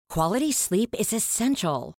Quality sleep is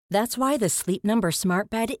essential. That's why the Sleep Number Smart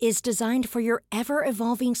Bed is designed for your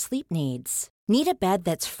ever-evolving sleep needs. Need a bed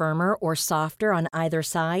that's firmer or softer on either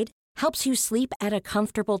side? Helps you sleep at a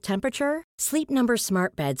comfortable temperature? Sleep Number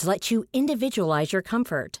Smart Beds let you individualize your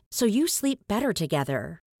comfort, so you sleep better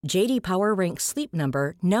together. J.D. Power ranks Sleep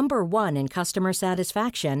Number number 1 in customer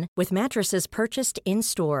satisfaction with mattresses purchased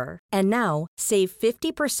in-store. And now, save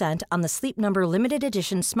 50% on the Sleep Number Limited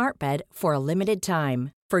Edition Smart Bed for a limited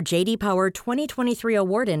time. For J.D. Power 2023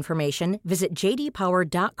 award information, visit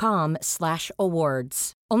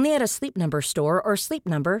jdpower.com/awards. Only at a Sleep Number store or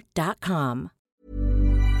sleepnumber.com.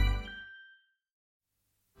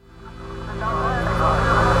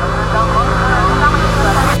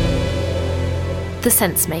 The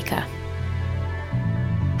Sense Maker.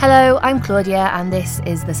 Hello, I'm Claudia and this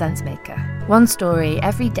is The Sense Maker. One story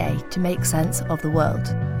every day to make sense of the world.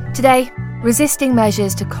 Today, resisting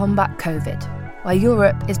measures to combat COVID, while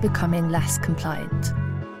Europe is becoming less compliant.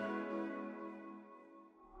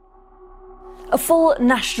 A full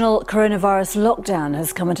national coronavirus lockdown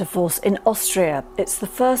has come into force in Austria. It's the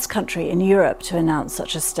first country in Europe to announce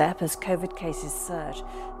such a step as COVID cases surge.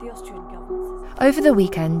 The Austrian government... Over the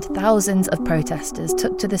weekend, thousands of protesters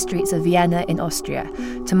took to the streets of Vienna in Austria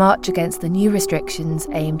to march against the new restrictions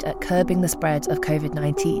aimed at curbing the spread of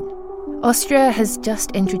COVID-19. Austria has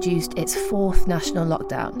just introduced its fourth national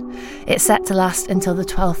lockdown. It's set to last until the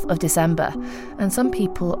 12th of December, and some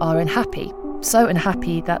people are unhappy. So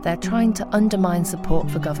unhappy that they're trying to undermine support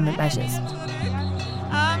for government measures.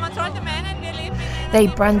 They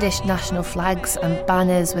brandished national flags and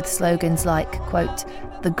banners with slogans like, quote,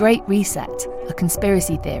 "The Great Reset, a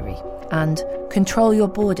conspiracy theory," and "Control your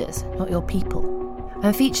borders, not your people,"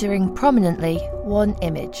 and featuring prominently one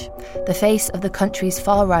image, the face of the country's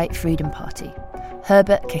far-right Freedom Party,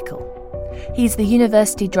 Herbert Kickl. He's the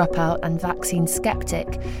university dropout and vaccine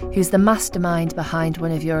skeptic who's the mastermind behind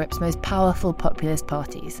one of Europe's most powerful populist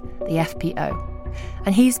parties, the FPÖ.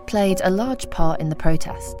 And he's played a large part in the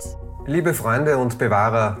protests. Liebe Freunde und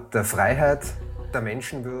Bewahrer der Freiheit, der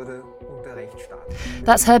Menschenwürde und der Rechtsstaat.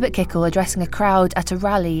 That's Herbert Kickl addressing a crowd at a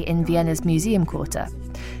rally in Vienna's Museum Quarter.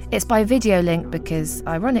 It's by video link because,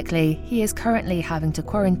 ironically, he is currently having to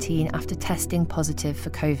quarantine after testing positive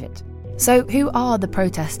for COVID. So who are the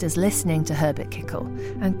protesters listening to Herbert Kickl,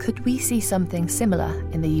 and could we see something similar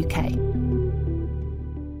in the UK?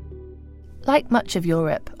 Like much of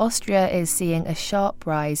Europe, Austria is seeing a sharp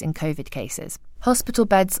rise in COVID cases. Hospital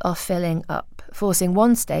beds are filling up, forcing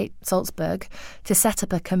one state, Salzburg, to set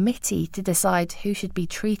up a committee to decide who should be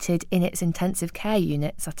treated in its intensive care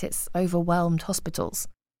units at its overwhelmed hospitals.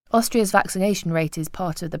 Austria's vaccination rate is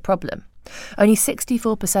part of the problem. Only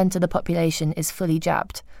 64% of the population is fully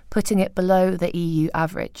jabbed, putting it below the EU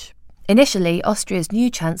average. Initially, Austria's new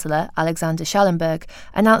Chancellor, Alexander Schallenberg,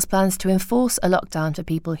 announced plans to enforce a lockdown for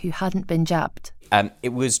people who hadn't been jabbed.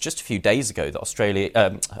 It was just a few days ago that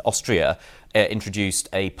Austria introduced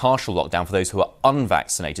a partial lockdown for those who are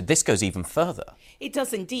unvaccinated. This goes even further. It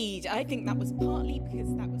does indeed. I think that was partly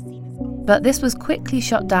because that was seen as... But this was quickly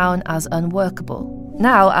shot down as unworkable.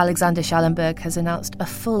 Now, Alexander Schallenberg has announced a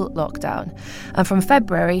full lockdown, and from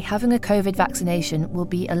February, having a COVID vaccination will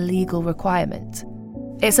be a legal requirement.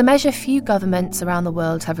 It's a measure few governments around the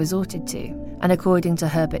world have resorted to, and according to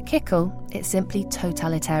Herbert Kickl, it's simply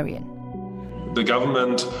totalitarian. The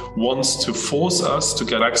government wants to force us to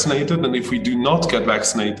get vaccinated, and if we do not get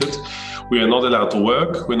vaccinated, we are not allowed to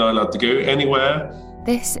work, we're not allowed to go anywhere.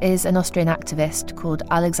 This is an Austrian activist called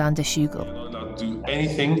Alexander Schugel. We're not allowed to do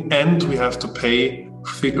anything, and we have to pay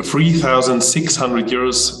 3,600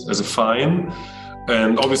 euros as a fine.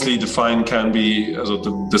 And obviously the fine can be,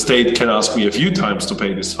 the state can ask me a few times to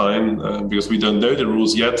pay this fine because we don't know the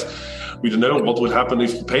rules yet. We don't know what would happen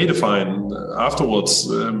if you pay the fine afterwards.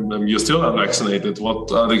 You're still unvaccinated.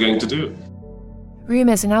 What are they going to do?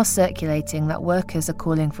 Rumours are now circulating that workers are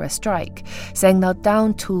calling for a strike, saying they'll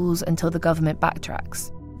down tools until the government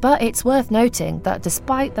backtracks. But it's worth noting that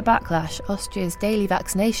despite the backlash, Austria's daily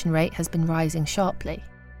vaccination rate has been rising sharply.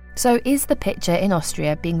 So is the picture in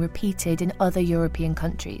Austria being repeated in other European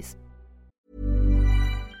countries?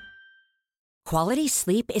 Quality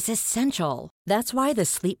sleep is essential. That's why the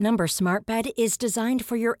Sleep Number Smart Bed is designed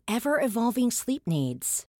for your ever-evolving sleep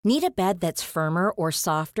needs. Need a bed that's firmer or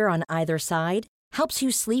softer on either side? Helps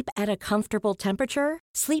you sleep at a comfortable temperature?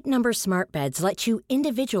 Sleep Number Smart Beds let you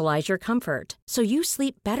individualize your comfort, so you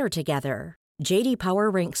sleep better together. J.D.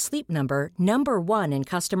 Power ranks Sleep Number number 1 in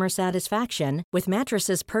customer satisfaction with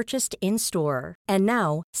mattresses purchased in-store. And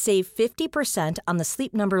now, save 50% on the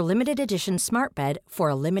Sleep Number Limited Edition Smart Bed for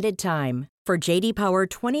a limited time. For For JD Power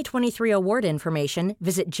 2023 award information,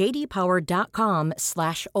 visit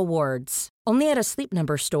jdpower.com/awards. Only at a Sleep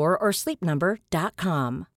Number store or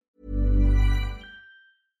sleepnumber.com.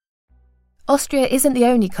 Austria isn't the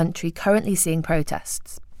only country currently seeing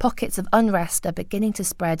protests. Pockets of unrest are beginning to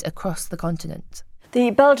spread across the continent. The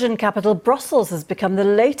Belgian capital, Brussels, has become the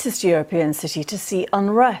latest European city to see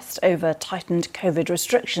unrest over tightened COVID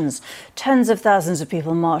restrictions. Tens of thousands of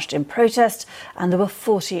people marched in protest and there were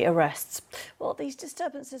 40 arrests. Well, these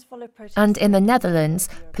disturbances follow protests. And in the Netherlands,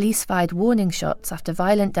 police fired warning shots after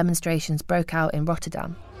violent demonstrations broke out in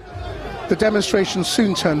Rotterdam. The demonstrations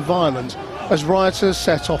soon turned violent as rioters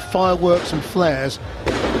set off fireworks and flares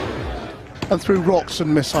and threw rocks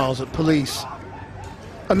and missiles at police.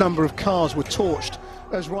 A number of cars were torched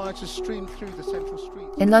as rioters streamed through the central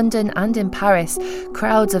streets. In London and in Paris,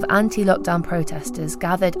 crowds of anti-lockdown protesters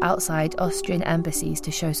gathered outside Austrian embassies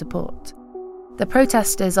to show support. The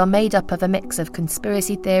protesters are made up of a mix of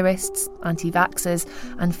conspiracy theorists, anti-vaxxers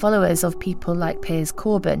and followers of people like Piers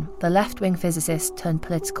Corbyn, the left-wing physicist turned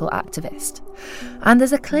political activist. And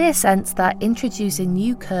there's a clear sense that introducing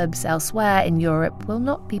new curbs elsewhere in Europe will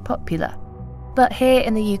not be popular. But here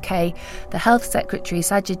in the UK, the Health Secretary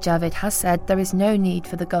Sajid Javid has said there is no need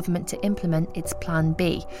for the government to implement its Plan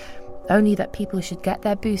B, only that people should get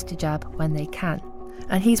their booster jab when they can.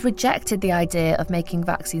 And he's rejected the idea of making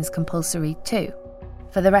vaccines compulsory too.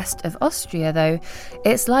 For the rest of Austria, though,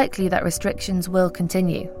 it's likely that restrictions will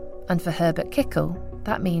continue. And for Herbert Kickl,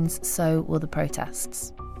 that means so will the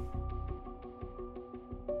protests.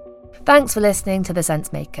 Thanks for listening to The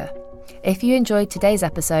Sensemaker. If you enjoyed today's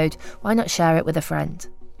episode, why not share it with a friend?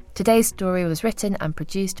 Today's story was written and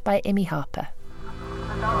produced by Imi Harper.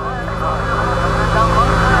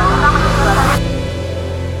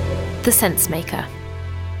 The Sensemaker.